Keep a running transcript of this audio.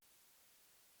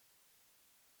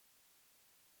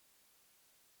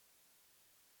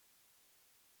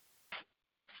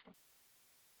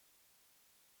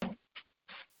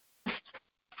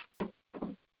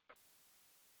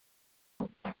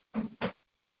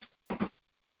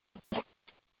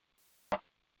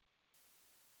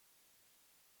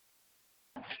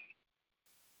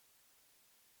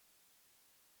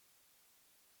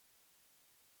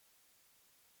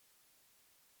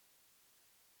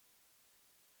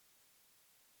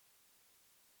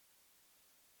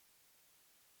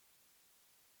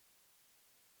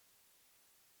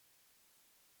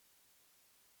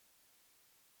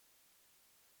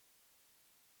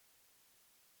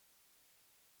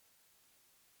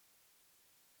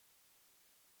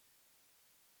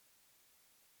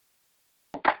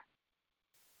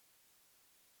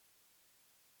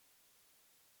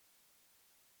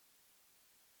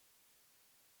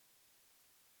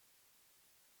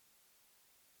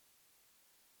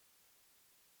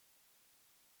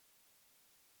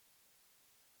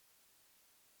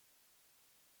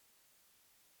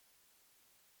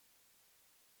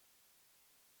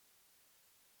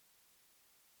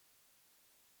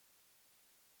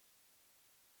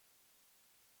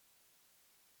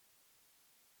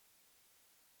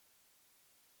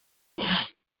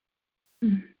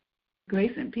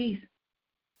Grace and peace.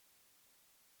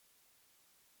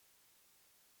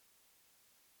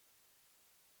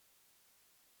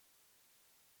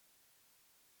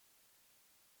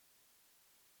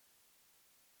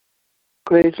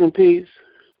 Grace and peace.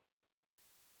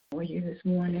 How are you this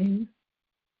morning?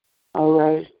 All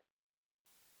right.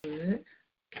 Good.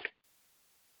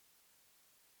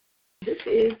 This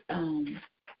is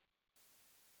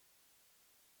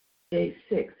day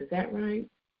 6. Is that right?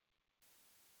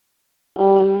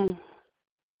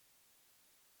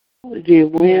 We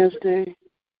did Wednesday.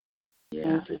 Yeah.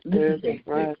 Wednesday, Thursday,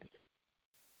 Friday.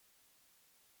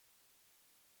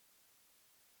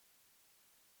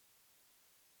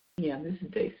 Yeah, this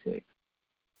is day 6.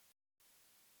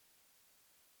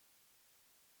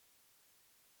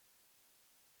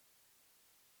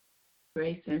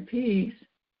 Grace and peace.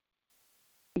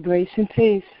 Grace and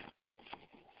peace.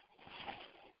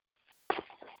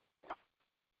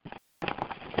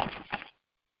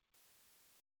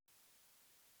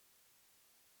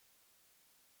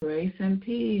 Grace and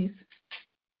peace.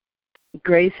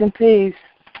 Grace and peace.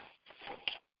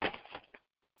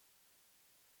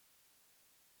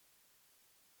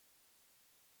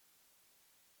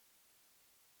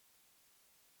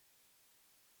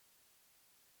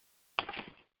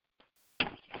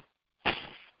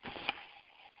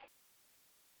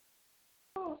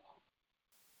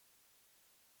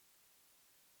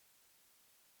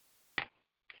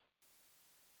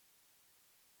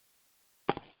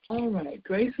 All right,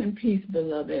 grace and peace,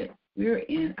 beloved. We're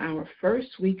in our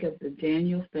first week of the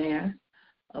Daniel fast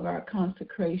of our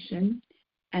consecration,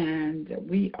 and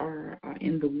we are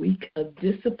in the week of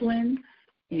discipline,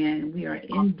 and we are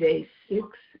in day 6,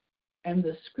 and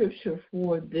the scripture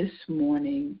for this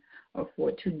morning or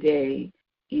for today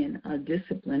in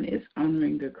discipline is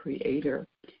honoring the Creator,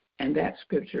 and that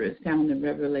scripture is found in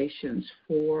Revelations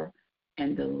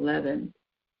 4:11,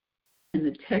 and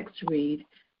the text reads,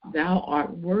 "Thou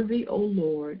art worthy, O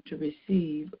Lord, to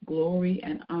receive glory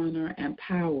and honor and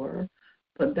power,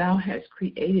 for thou hast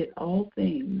created all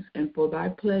things, and for thy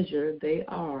pleasure they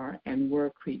are and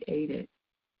were created."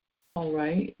 All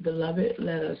right, beloved,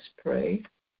 let us pray.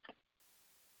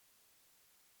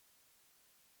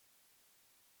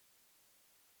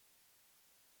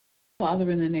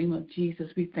 Father, in the name of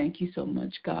Jesus, we thank you so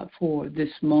much, God, for this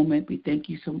moment. We thank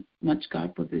you so much,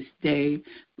 God, for this day.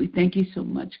 We thank you so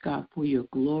much, God, for your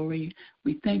glory.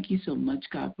 We thank you so much,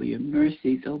 God, for your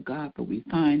mercies, oh God, for we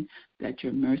find that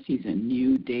your mercies are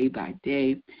new day by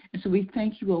day. And so we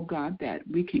thank you, oh God, that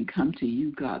we can come to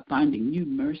you, God, finding new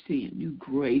mercy and new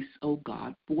grace, oh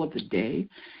God, for the day.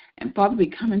 And Father, we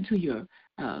come into your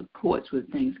courts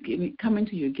with thanksgiving, come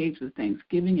into your gates with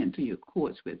thanksgiving, and to your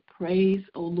courts with praise,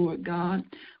 O Lord God.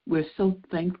 We're so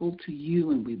thankful to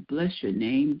you, and we bless your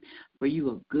name, for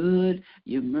you are good,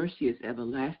 your mercy is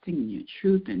everlasting, and your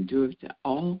truth endures to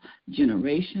all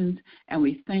generations. And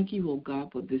we thank you, O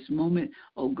God, for this moment,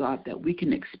 O God, that we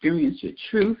can experience your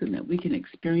truth, and that we can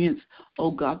experience,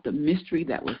 O God, the mystery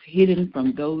that was hidden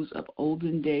from those of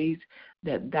olden days,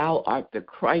 that thou art the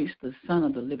Christ, the Son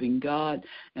of the living God,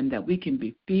 and that we can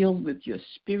be filled with your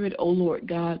Spirit, O Lord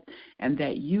God, and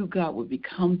that you, God, would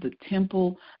become the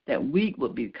temple, that we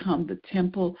would become the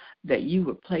temple, that you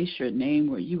would place your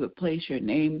name where you would place your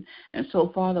name. And so,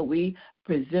 Father, we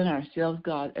present ourselves,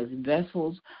 God, as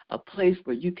vessels, a place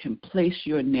where you can place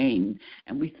your name.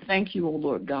 And we thank you, O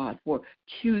Lord God, for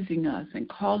choosing us and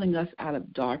calling us out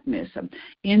of darkness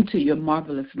into your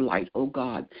marvelous light, O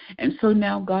God. And so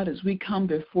now, God, as we come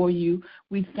before you,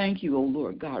 we thank you, O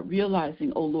Lord God,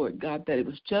 realizing, O Lord God, that it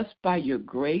was just by your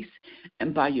grace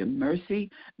and by your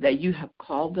mercy that you have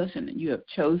called us and that you have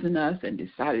chosen us and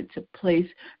decided to place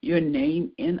your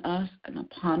name in us and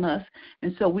upon us.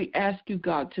 And so we ask you,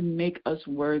 God, to make us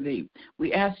worthy.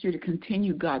 We ask you to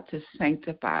continue, God, to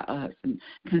sanctify us and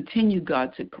continue,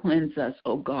 God, to cleanse us,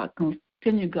 oh God.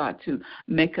 Continue, God, to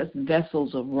make us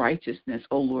vessels of righteousness,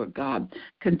 oh Lord God.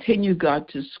 Continue, God,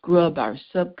 to scrub our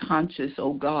subconscious,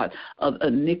 oh God, of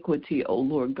iniquity, oh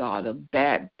Lord God, of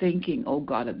bad thinking, oh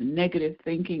God, of negative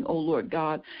thinking, oh Lord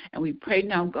God. And we pray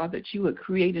now, God, that you would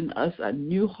create in us a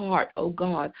new heart, oh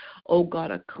God,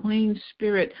 a clean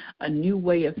spirit, a new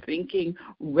way of thinking,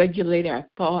 regulate our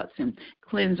thoughts and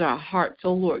cleanse our hearts,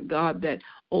 oh Lord God, that,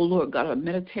 oh Lord God, a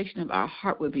meditation of our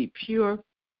heart would be pure,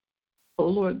 oh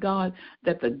Lord God,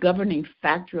 that the governing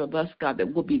factor of us, God,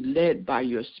 that will be led by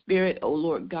your Spirit, oh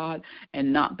Lord God,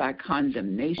 and not by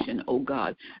condemnation, oh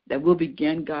God, that will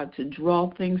begin, God, to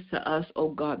draw things to us, oh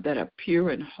God, that are pure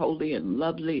and holy and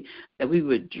lovely, that we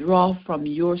would draw from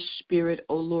your Spirit,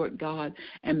 oh Lord God,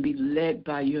 and be led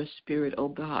by your Spirit, oh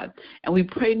God. And we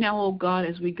pray now, oh God,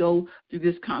 as we go through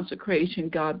this consecration,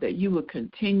 God, that you will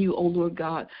continue, oh Lord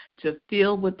God, to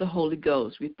fill with the Holy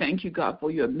Ghost. We thank you, God,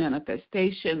 for your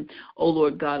manifestation, oh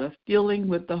Lord God, of filling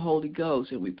with the Holy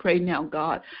Ghost. And we pray now,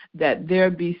 God, that there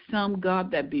be some,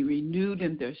 God, that be renewed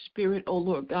in their spirit, oh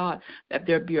Lord God, that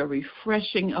there be a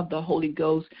refreshing of the Holy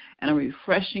Ghost and a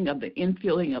refreshing of the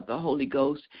infilling of the Holy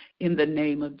Ghost in the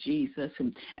name of Jesus.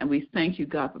 And we thank you,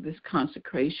 God, for this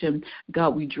consecration.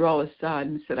 God, we draw aside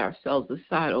and set ourselves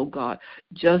aside, oh God,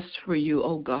 just for you,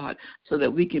 oh God, so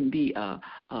that we can be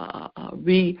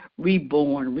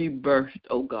reborn, rebirthed,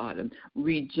 oh God, and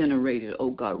regenerated,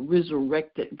 oh God,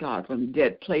 resurrected, God, from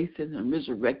dead places and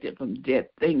resurrected from dead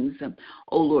things. And,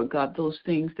 oh Lord God, those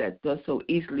things that does so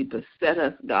easily beset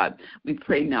us, God, we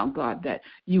pray now, God, that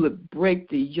you would break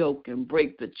the yoke and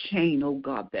break the chain, oh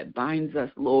God, that binds us,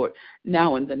 Lord,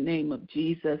 now in the name of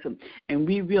Jesus. And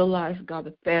we realize, God,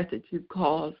 the fast that you've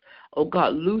caused, oh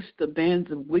God, loose the bands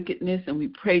of wickedness. And we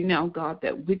pray now, God,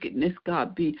 that wickedness,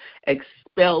 God, be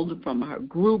expelled from our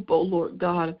group, oh Lord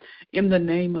God, in the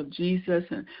name of Jesus.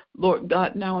 And Lord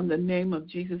God, now in the name of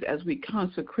Jesus, as we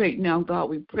consecrate now, God,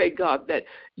 we pray, God, that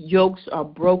yokes are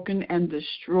broken and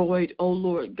destroyed, oh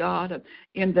Lord God,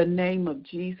 in the name of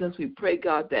Jesus. We pray,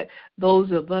 God, that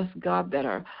those of us, God, that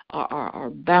are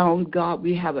bound, God,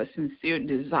 we have a sincere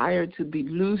desire to be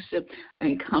loose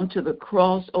and come to the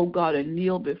cross, oh God, and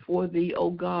kneel before thee, oh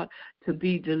God, to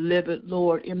be delivered,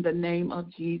 Lord, in the name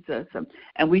of Jesus.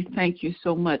 And we thank you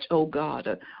so much, oh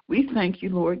God. We thank you,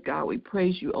 Lord God. We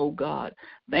praise you, oh God.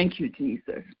 Thank you,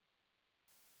 Jesus.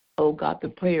 Oh God, the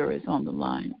prayer is on the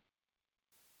line.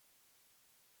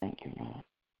 Thank you, Lord.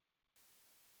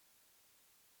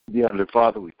 Dear Heavenly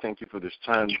Father, we thank you for this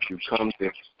time that you come to,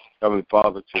 Heavenly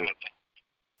Father, to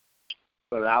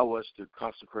allow us to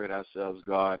consecrate ourselves,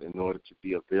 God, in order to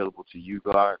be available to you,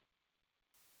 God.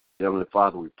 Dear Heavenly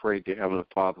Father, we pray, dear Heavenly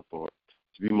Father, for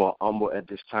to be more humble at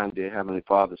this time, dear Heavenly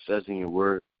Father. Says in your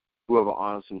word, whoever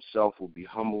honors himself will be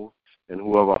humbled, and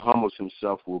whoever humbles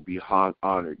himself will be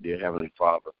honored, dear Heavenly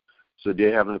Father. So,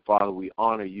 dear Heavenly Father, we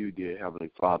honor you, dear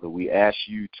Heavenly Father. We ask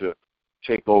you to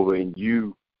take over and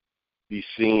you be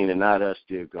seen and not us,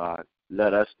 dear God.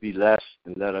 Let us be less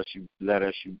and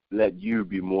let you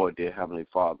be more, dear Heavenly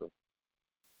Father.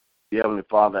 Dear Heavenly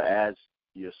Father, as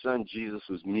your Son Jesus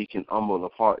was meek and humble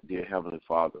of heart, dear Heavenly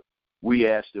Father, we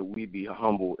ask that we be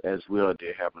humble as well,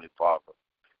 dear Heavenly Father,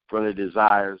 from the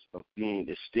desires of being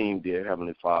esteemed, dear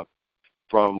Heavenly Father,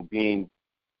 from being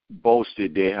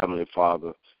boasted, dear Heavenly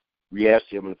Father. We ask,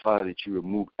 dear Heavenly Father, that you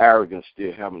remove arrogance,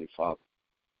 dear Heavenly Father.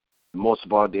 And most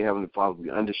of all, dear Heavenly Father, we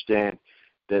understand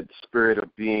that the spirit of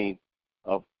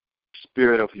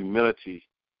humility,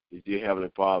 dear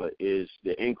Heavenly Father, is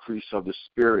the increase of the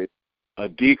spirit, a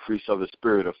decrease of the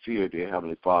spirit of fear, dear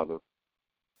Heavenly Father.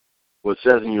 What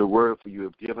says in your word, for you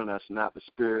have given us not the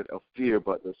spirit of fear,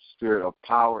 but the spirit of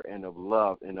power and of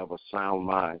love and of a sound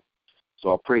mind.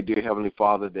 So I pray, dear Heavenly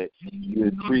Father, that you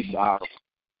increase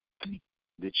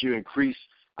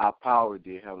our power,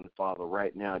 dear Heavenly Father,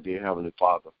 right now, dear Heavenly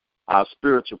Father. Our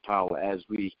spiritual power as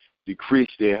we decrease,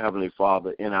 dear Heavenly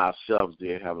Father, in ourselves,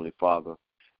 dear Heavenly Father.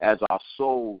 As our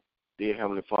soul, dear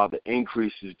Heavenly Father,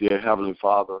 increases, dear Heavenly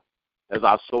Father. As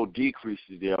our soul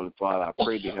decreases, dear Heavenly Father, I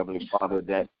pray, dear Heavenly Father,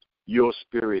 that your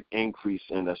spirit increase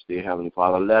in us, dear Heavenly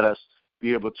Father. Let us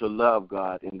be able to love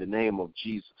God in the name of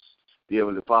Jesus. Dear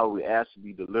Heavenly Father, we ask to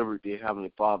be delivered, dear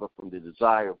Heavenly Father, from the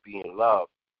desire of being loved,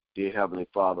 dear Heavenly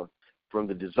Father, from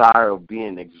the desire of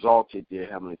being exalted, dear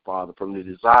Heavenly Father, from the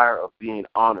desire of being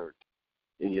honored.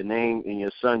 In your name, in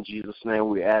your Son, Jesus' name,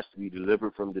 we ask to be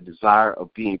delivered from the desire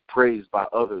of being praised by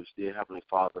others, dear Heavenly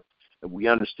Father. And we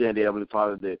understand, dear Heavenly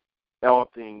Father, that all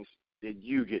things that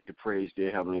you get to praise,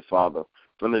 dear Heavenly Father,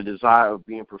 from the desire of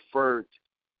being preferred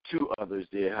to others,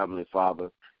 dear Heavenly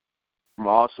Father, from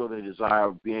also the desire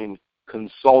of being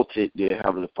consulted, dear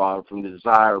Heavenly Father, from the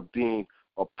desire of being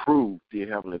approved, dear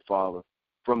Heavenly Father,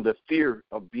 from the fear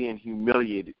of being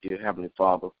humiliated, dear Heavenly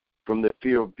Father, from the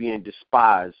fear of being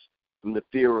despised, from the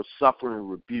fear of suffering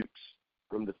rebukes,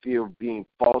 from the fear of being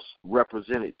false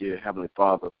represented, dear Heavenly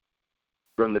Father,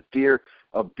 from the fear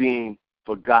of being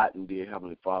forgotten, dear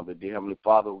Heavenly Father. Dear Heavenly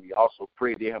Father, we also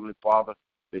pray, dear Heavenly Father,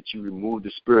 that you remove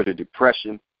the spirit of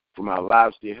depression from our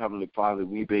lives, dear Heavenly Father.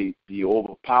 We may be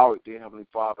overpowered, dear Heavenly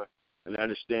Father, and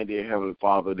understand, dear Heavenly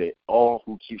Father, that all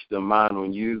who keeps their mind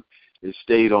on you is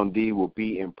stayed on thee will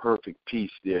be in perfect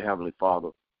peace, dear Heavenly Father.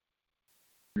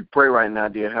 We pray right now,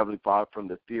 dear Heavenly Father, from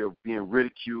the fear of being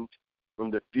ridiculed,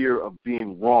 from the fear of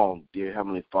being wrong, dear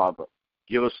Heavenly Father.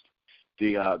 Give us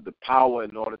the power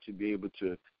in order to be able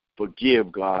to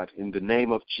forgive, God, in the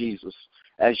name of Jesus.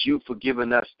 As you've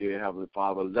forgiven us, dear Heavenly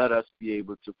Father, let us be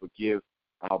able to forgive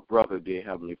our brother, dear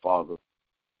Heavenly Father.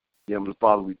 Dear Heavenly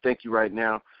Father, we thank you right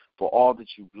now for all that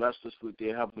you blessed us with,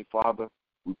 dear Heavenly Father.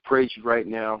 We praise you right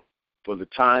now for the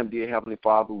time, dear Heavenly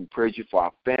Father. We praise you for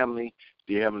our family,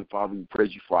 dear Heavenly Father. We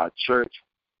praise you for our church.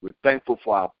 We're thankful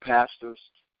for our pastors,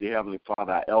 dear Heavenly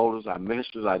Father, our elders, our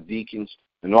ministers, our deacons,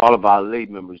 and all of our lay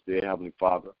members, dear Heavenly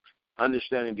Father.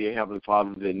 Understanding, dear Heavenly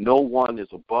Father, that no one is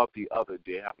above the other,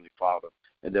 dear Heavenly Father,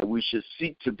 and that we should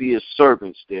seek to be as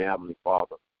servants, dear Heavenly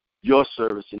Father, your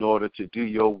service in order to do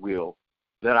your will.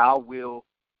 Let our will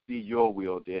be your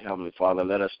will, dear Heavenly Father.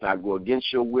 Let us not go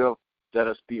against your will. Let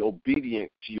us be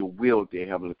obedient to your will, dear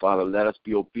Heavenly Father. Let us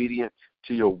be obedient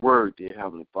to your word, dear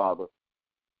Heavenly Father.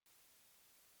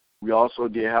 We also,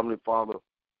 dear Heavenly Father,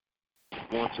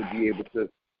 want to be able to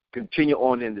continue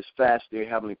on in this fast, dear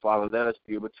Heavenly Father. Let us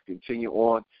be able to continue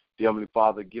on, dear Heavenly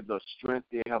Father. Give us strength,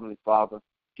 dear Heavenly Father.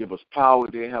 Give us power,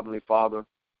 dear Heavenly Father.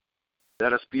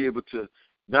 Let us be able to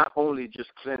not only just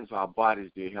cleanse our bodies,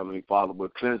 dear Heavenly Father,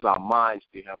 but cleanse our minds,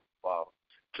 dear Heavenly Father.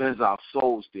 Cleanse our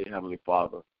souls, dear Heavenly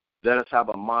Father. Let us have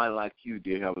a mind like you,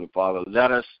 dear Heavenly Father.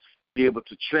 Let us be able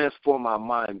to transform our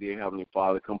mind, dear Heavenly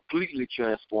Father, completely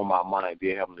transform our mind,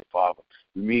 dear Heavenly Father.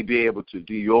 We may be able to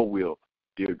do your will,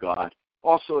 dear God.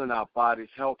 Also in our bodies,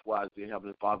 health-wise, dear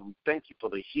Heavenly Father, we thank you for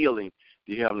the healing,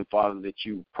 dear Heavenly Father, that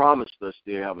you promised us,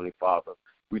 dear Heavenly Father.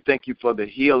 We thank you for the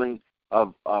healing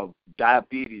of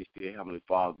diabetes, dear Heavenly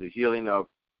Father, the healing of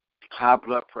high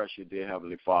blood pressure, dear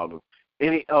Heavenly Father.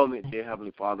 Any ailment, dear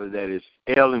Heavenly Father, that is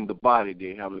ailing the body,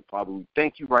 dear Heavenly Father, we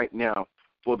thank you right now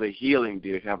for the healing,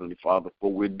 dear Heavenly Father,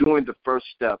 for we're doing the first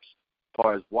steps as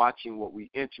far as watching what we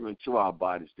enter into our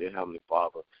bodies, dear Heavenly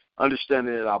Father.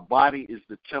 Understanding that our body is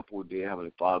the temple, dear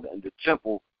Heavenly Father, and the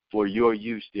temple for your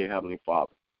use, dear Heavenly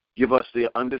Father. Give us the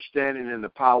understanding and the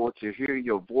power to hear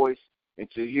your voice and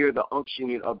to hear the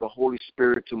unctioning of the Holy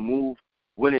Spirit to move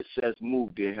when it says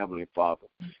move, dear Heavenly Father.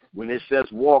 When it says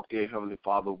walk, dear Heavenly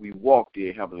Father, we walk,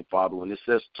 dear Heavenly Father. When it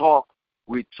says talk,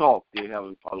 we talk, dear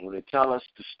Heavenly Father. When it tells us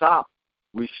to stop,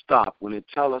 we stop. When it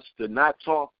tells us to not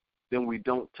talk, then we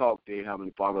don't talk, dear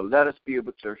Heavenly Father. Let us be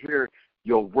able to hear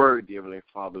your word, dear Heavenly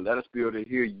Father. Let us be able to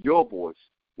hear your voice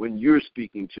when you're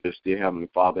speaking to us, dear Heavenly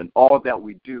Father. And all that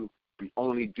we do, we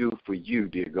only do for you,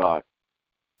 dear God.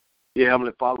 Dear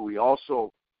Heavenly Father, we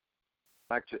also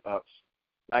like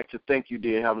to thank you,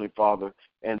 dear Heavenly Father,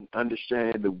 and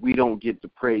understand that we don't get the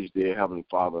praise, dear Heavenly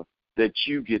Father, that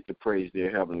you get the praise,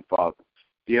 dear Heavenly Father.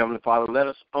 Dear Heavenly Father, let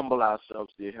us humble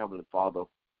ourselves, dear Heavenly Father,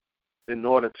 in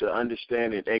order to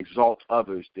understand and exalt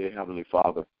others, dear Heavenly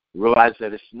Father. Realize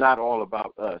that it's not all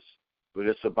about us, but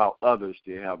it's about others,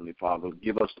 dear Heavenly Father.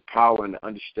 Give us the power and the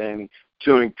understanding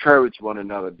to encourage one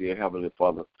another, dear Heavenly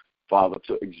Father,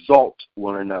 to exalt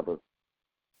one another,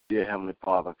 dear Heavenly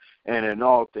Father, and in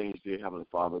all things, dear Heavenly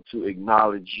Father, to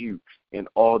acknowledge you in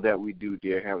all that we do,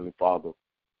 dear Heavenly Father.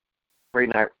 Pray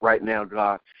right now,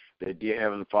 God, that, dear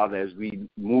Heavenly Father, as we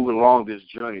move along this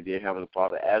journey, dear Heavenly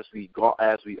Father, as we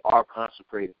are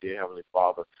consecrated, dear Heavenly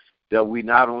Father, that we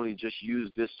not only just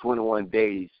use this 21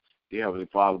 days, dear Heavenly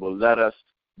Father, but let us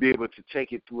be able to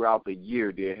take it throughout the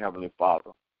year, dear Heavenly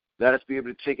Father. Let us be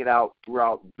able to take it out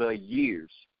throughout the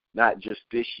years, not just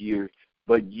this year,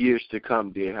 but years to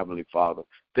come, dear Heavenly Father,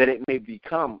 that it may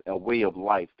become a way of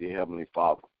life, dear Heavenly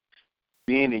Father.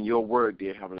 Being in your word,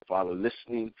 dear Heavenly Father,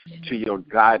 listening to your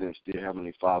guidance, dear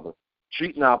Heavenly Father,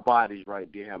 treating our bodies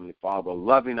right, dear Heavenly Father,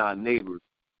 loving our neighbors,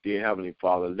 dear Heavenly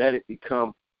Father. Let it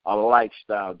become a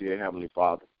lifestyle, dear Heavenly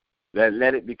Father.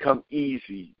 Let it become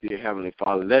easy, dear Heavenly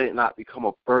Father. Let it not become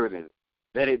a burden.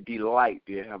 Let it be light,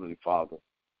 dear Heavenly Father.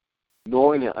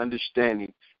 Knowing and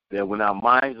understanding that when our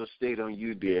minds are stayed on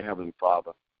you, dear Heavenly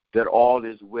Father, that all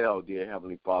is well, dear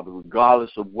Heavenly Father,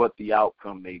 regardless of what the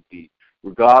outcome may be,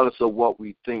 regardless of what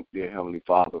we think, dear Heavenly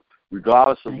Father,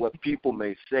 regardless of what people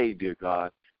may say, dear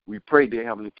God. We pray, dear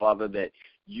Heavenly Father, that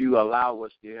you allow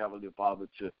us, dear Heavenly Father,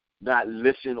 to not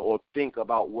listen or think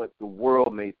about what the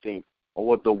world may think or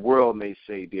what the world may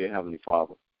say, dear Heavenly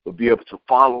Father, but be able to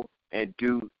follow and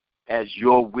do as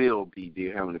your will be,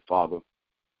 dear Heavenly Father,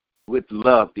 with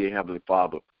love, dear Heavenly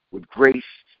Father, with grace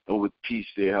and with peace,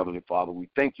 dear Heavenly Father. We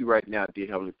thank you right now, dear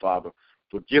Heavenly Father,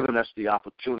 for giving us the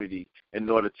opportunity in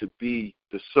order to be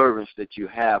the servants that you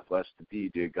have for us to be,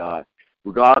 dear God.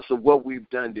 Regardless of what we've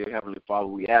done, dear Heavenly Father,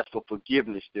 we ask for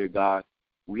forgiveness, dear God.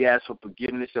 We ask for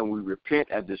forgiveness and we repent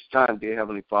at this time, dear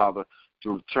Heavenly Father,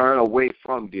 to turn away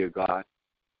from, dear God.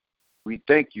 We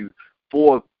thank you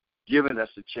for giving us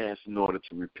a chance in order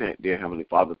to repent, dear Heavenly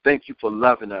Father. Thank you for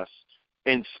loving us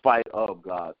in spite of,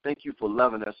 God. Thank you for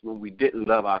loving us when we didn't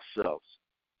love ourselves.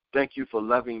 Thank you for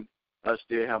loving us,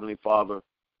 dear Heavenly Father,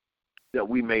 that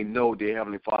we may know, dear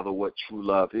Heavenly Father, what true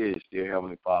love is, dear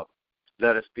Heavenly Father.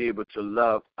 Let us be able to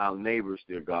love our neighbors,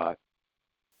 dear God.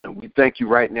 And we thank you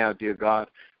right now, dear God.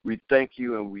 We thank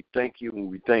you and we thank you and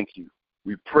we thank you.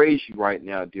 We praise you right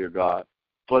now, dear God,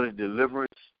 for the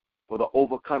deliverance, for the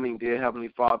overcoming, dear Heavenly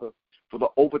Father, for the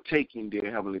overtaking,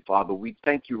 dear Heavenly Father. We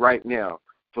thank you right now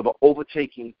for the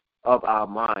overtaking of our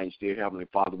minds, dear Heavenly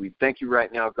Father. We thank you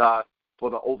right now, God,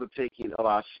 for the overtaking of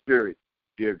our spirit,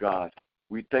 dear God.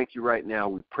 We thank you right now.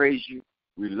 We praise you.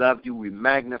 We love you. We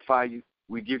magnify you.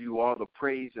 We give you all the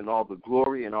praise and all the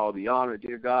glory and all the honor,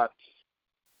 dear God.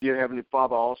 Dear Heavenly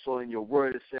Father, also in your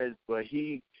word it says, but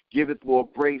he giveth more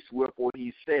grace, wherefore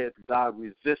he said, God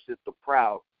resisteth the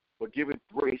proud, but giveth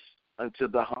grace unto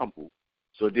the humble.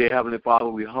 So, dear Heavenly Father,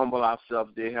 we humble ourselves,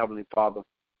 dear Heavenly Father.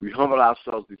 We humble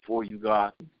ourselves before you,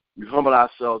 God. We humble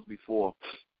ourselves before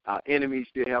our enemies,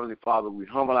 dear Heavenly Father. We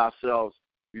humble ourselves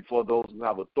before those who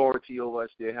have authority over us,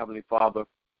 dear Heavenly Father.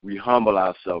 We humble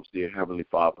ourselves, dear Heavenly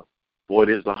Father. For it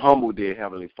is the humble, dear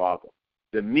Heavenly Father,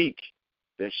 the meek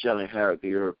that shall inherit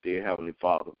the earth, dear Heavenly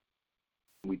Father.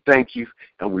 We thank you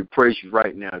and we praise you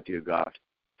right now, dear God.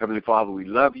 Heavenly Father, we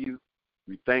love you.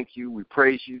 We thank you. We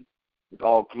praise you. With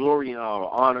all glory and all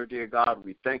honor, dear God,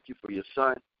 we thank you for your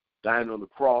Son dying on the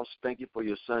cross. Thank you for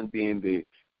your Son being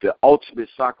the ultimate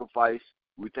sacrifice.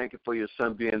 We thank you for your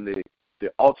Son being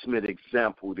the ultimate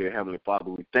example, dear Heavenly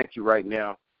Father. We thank you right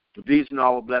now for these and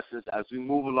all blessings. As we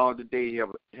move along today,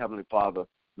 Heavenly Father,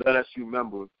 let us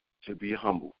remember to be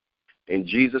humble. In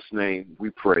Jesus' name we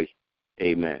pray.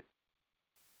 Amen.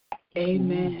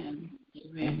 Amen.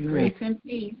 Amen. Grace and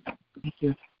peace. Thank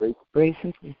you. Grace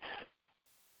and peace.